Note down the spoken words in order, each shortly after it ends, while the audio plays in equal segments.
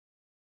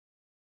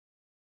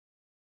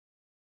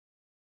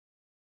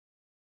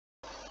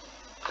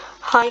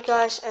Hi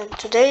guys, and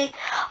today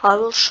I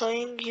will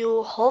showing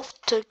you how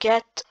to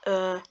get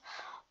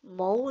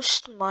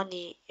most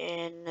money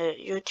in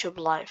YouTube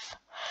Live.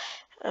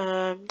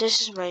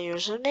 This is my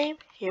username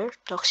here,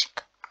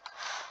 Toxic,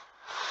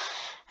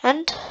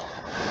 and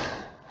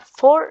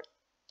for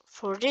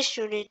this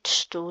you need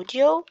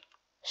Studio,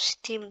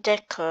 Steam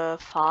Deck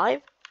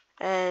 5,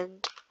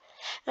 and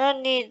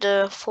I need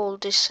full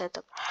this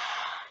setup.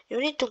 You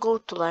need to go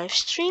to live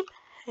stream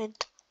and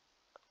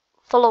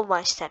follow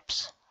my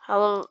steps. I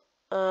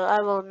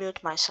will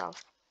mute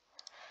myself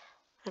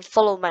and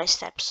follow my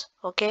steps,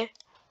 okay?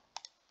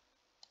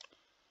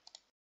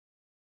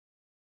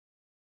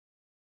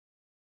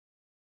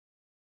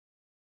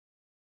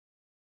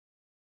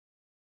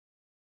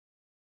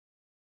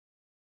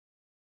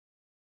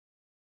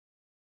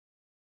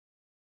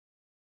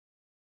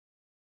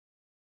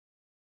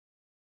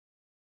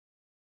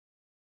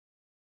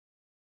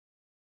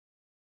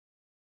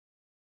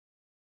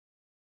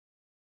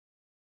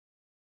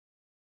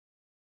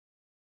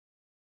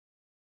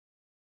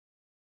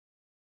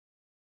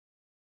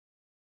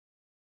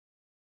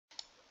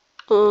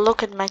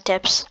 Look at my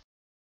tabs.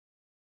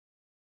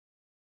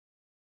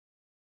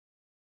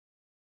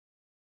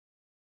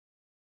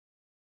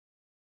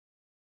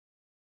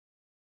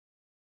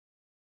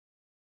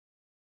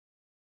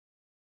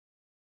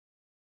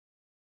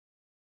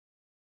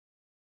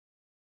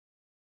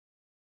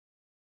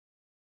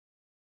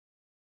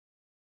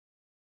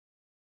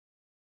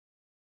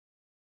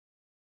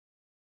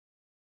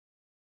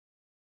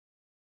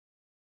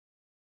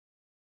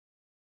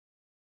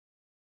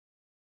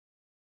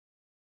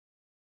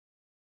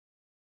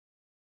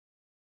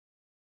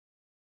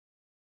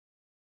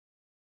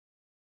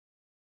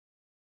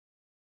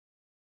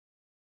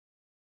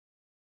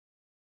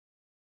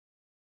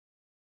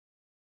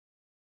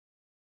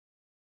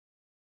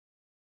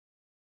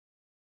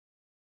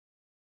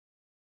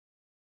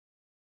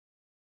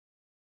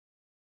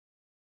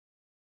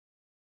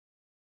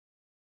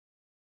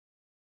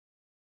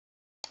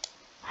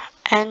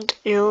 And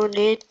you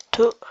need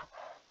to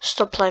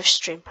stop live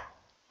stream.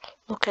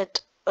 Look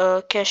at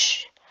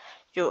cash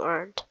you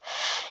earned,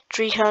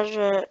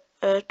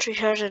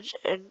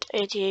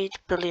 388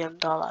 billion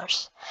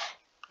dollars.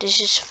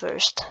 This is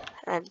first,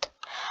 and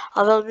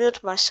I will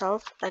mute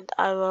myself, and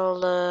I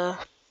will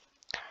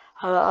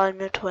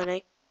unmute when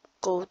I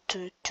go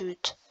to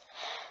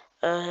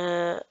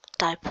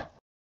type.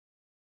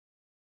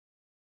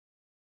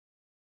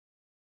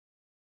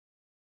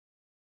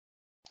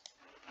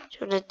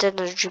 You need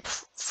energy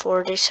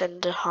for this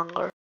and the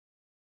hunger.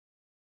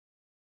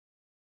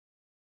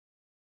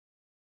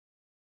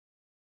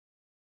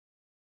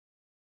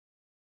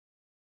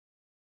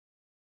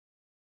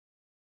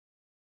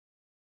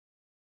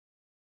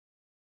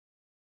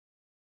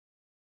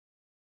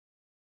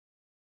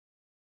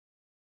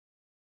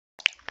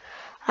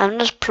 I'm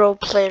not pro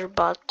player,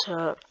 but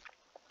I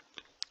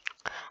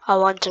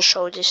want to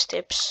show these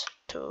tips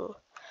to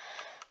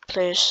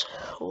players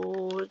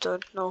who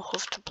don't know how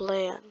to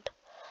play, and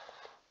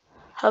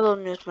I will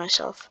mute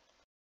myself.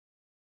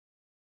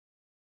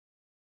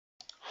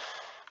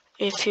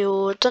 If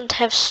you don't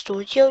have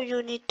Studio,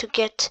 you need to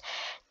get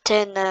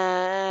 10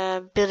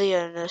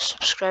 billion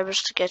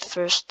subscribers to get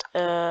first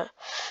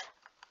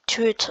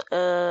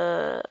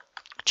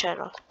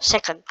channel,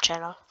 second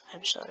channel,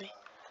 I'm sorry.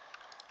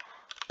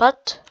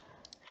 But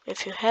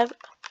if you have,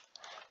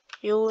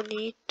 you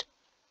need,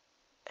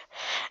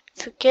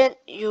 if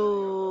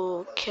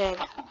you can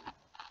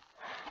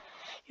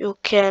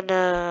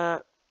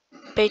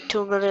pay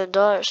 $2 million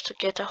to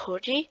get a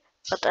hoodie.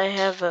 But I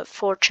have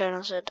 4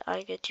 channels and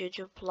I get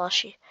YouTube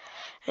plushie.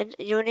 And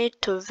you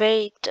need to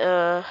wait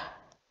 3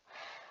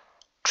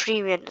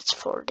 minutes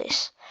for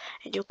this.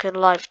 And you can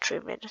live 3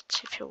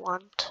 minutes if you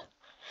want.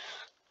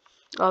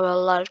 I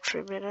will live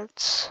 3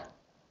 minutes.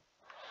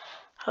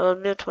 I will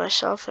mute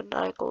myself and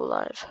I go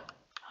live.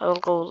 I will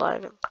go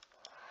live.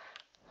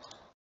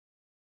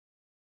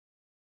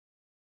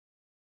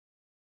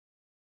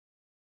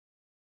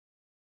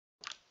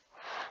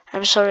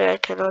 I'm sorry I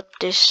cannot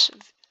edit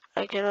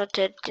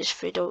this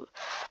video,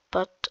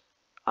 but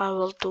I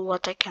will do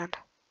what I can.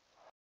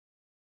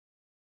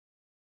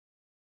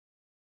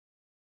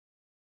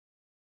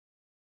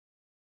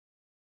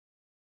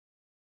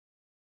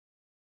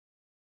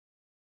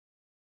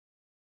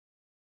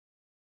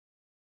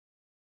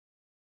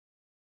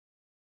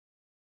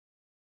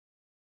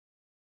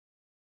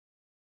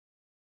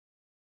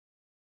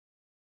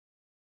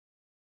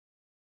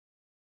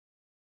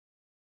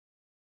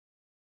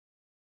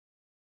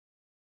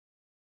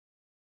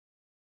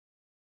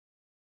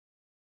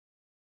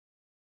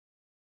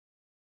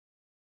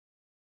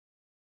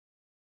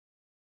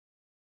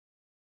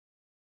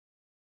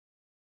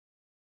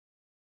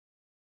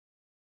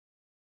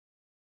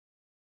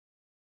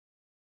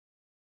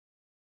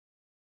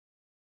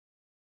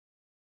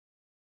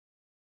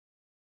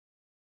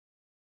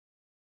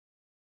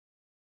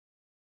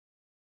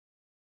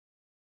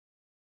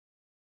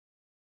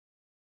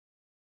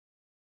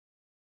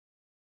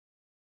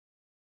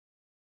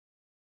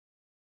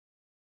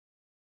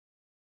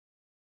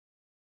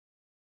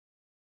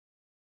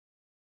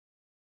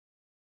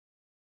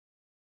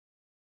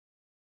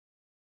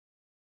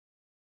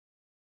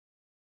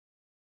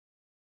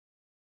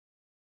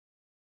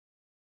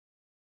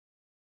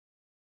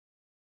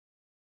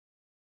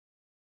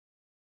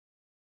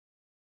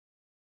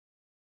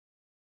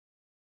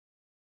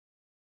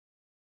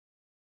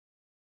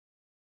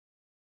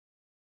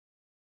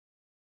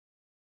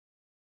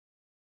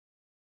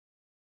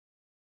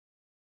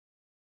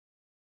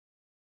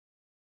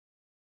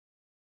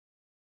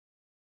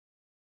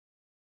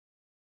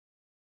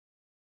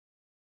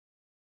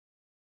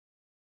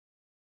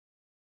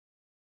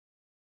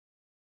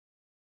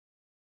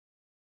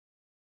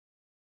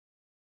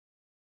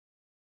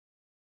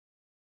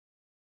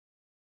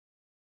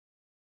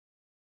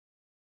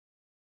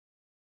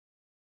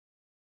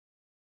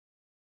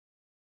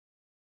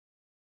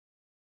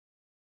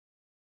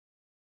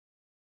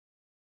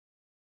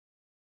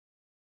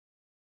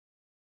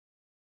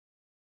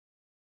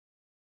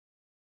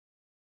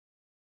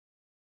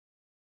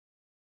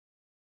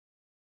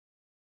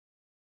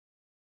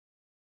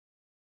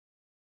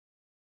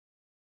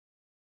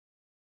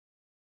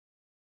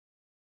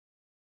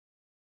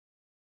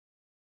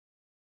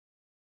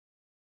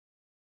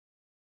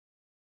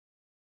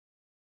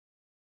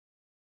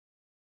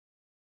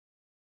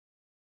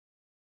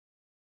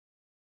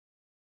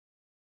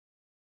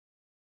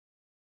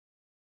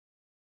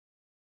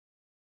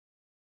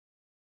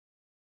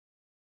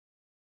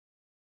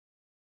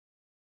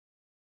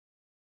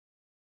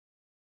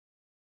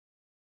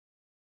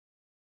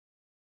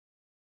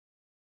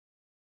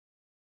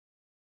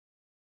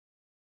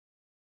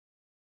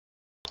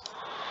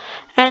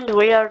 And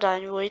we are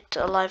done with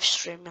live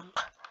streaming.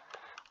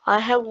 I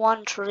have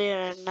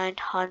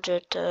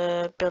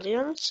 1,900,000,000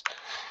 billions,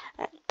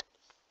 and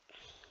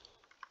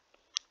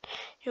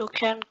you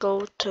can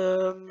go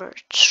to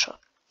merch shop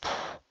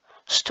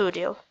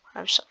studio.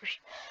 I'm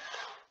sorry.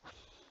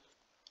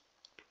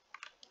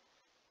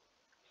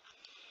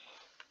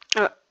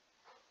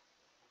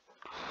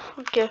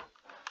 Okay,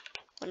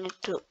 we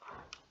need to.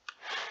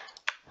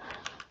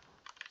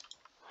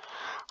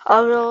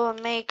 I will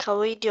make a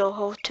video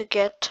how to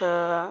get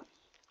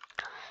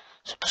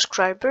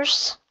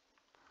subscribers,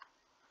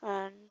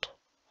 and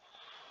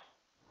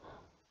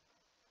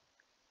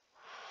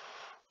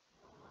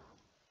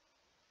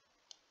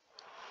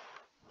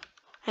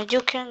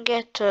you can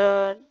get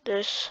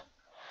this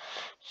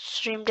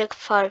Stream Deck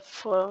 5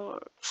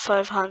 for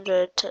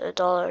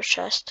 $500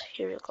 chest.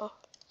 Here you go.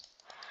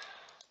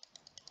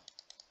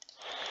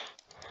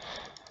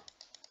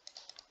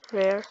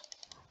 Rare.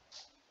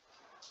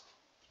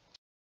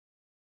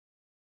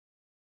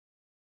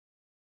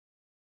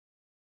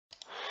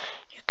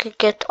 You can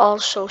get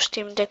also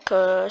Steam Deck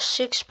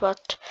 6,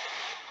 but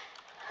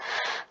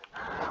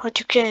what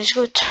you can is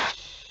good.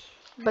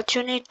 But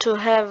you need to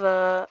have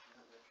a.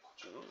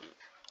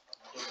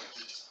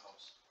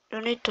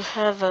 You need to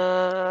have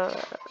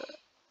a.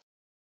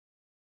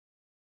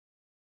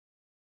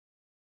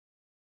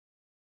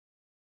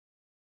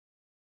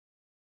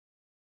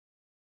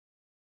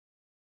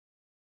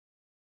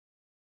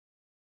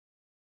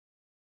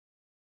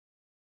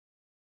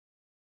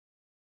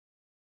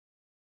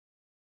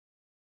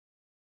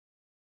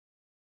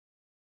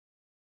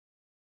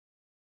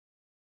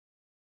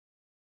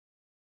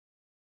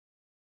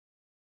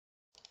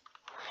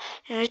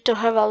 You need to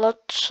have a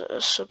lot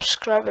of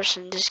subscribers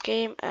in this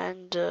game,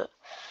 and you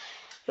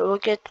will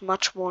get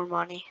much more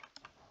money.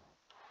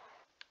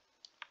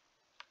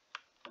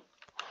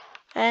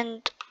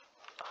 And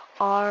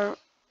our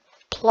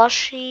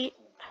plushie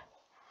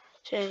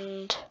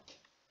and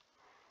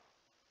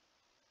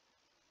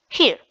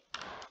here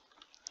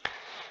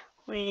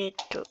we need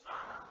to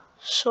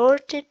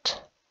sort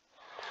it.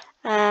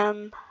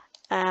 L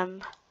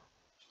M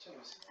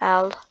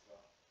L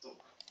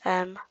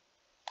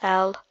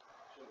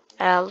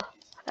L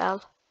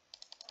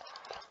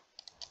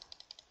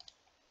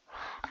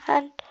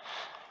and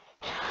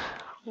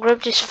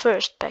grab this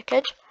first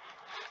package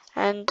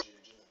and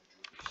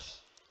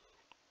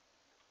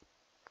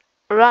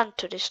run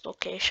to this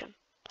location.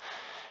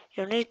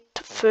 You need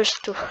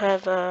first to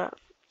have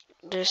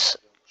this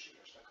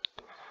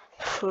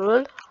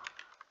full,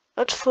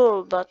 not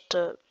full, but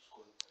you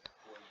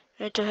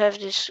need to have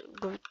this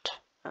good,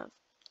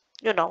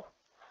 you know.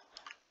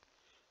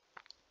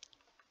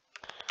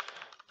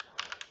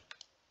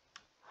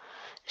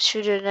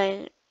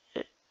 Shouldn't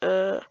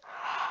I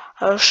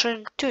was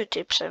showing 2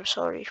 tips, I'm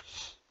sorry.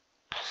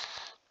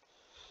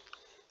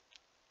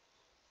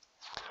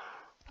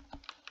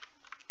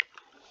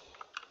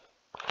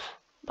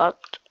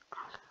 But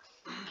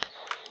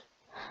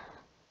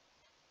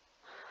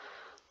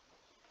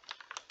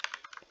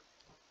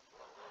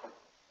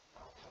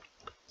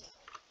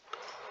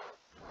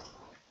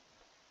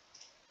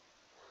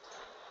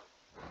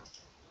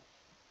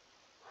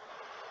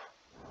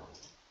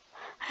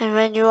and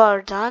when you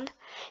are done,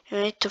 you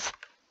need to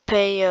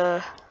pay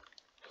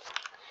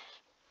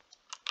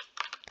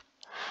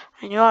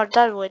when you are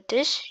done with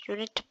this, you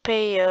need to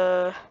pay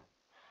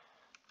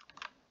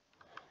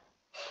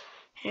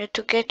you need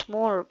to get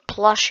more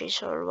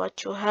plushies or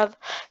what you have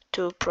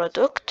to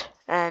product,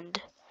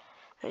 and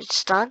when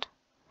it's done,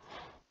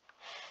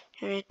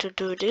 you need to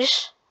do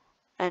this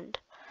and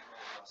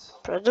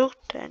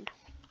product and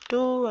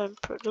do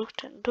and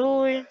product and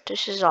do it.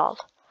 This is all.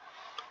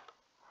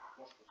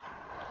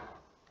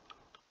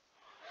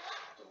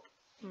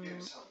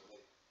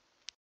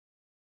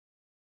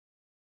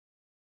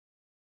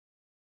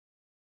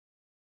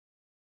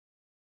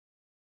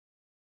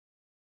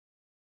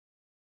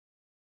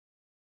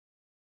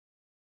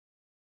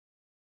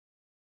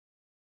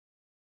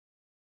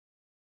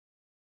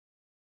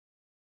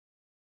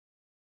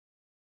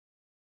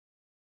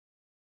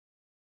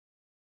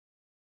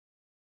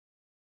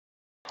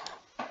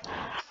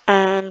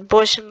 And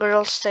boys and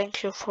girls,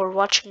 thank you for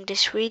watching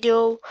this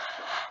video.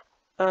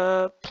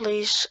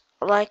 Please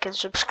like and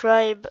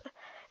subscribe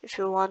if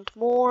you want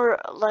more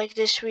like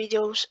these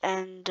videos,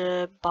 and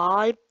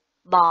bye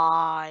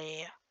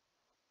bye.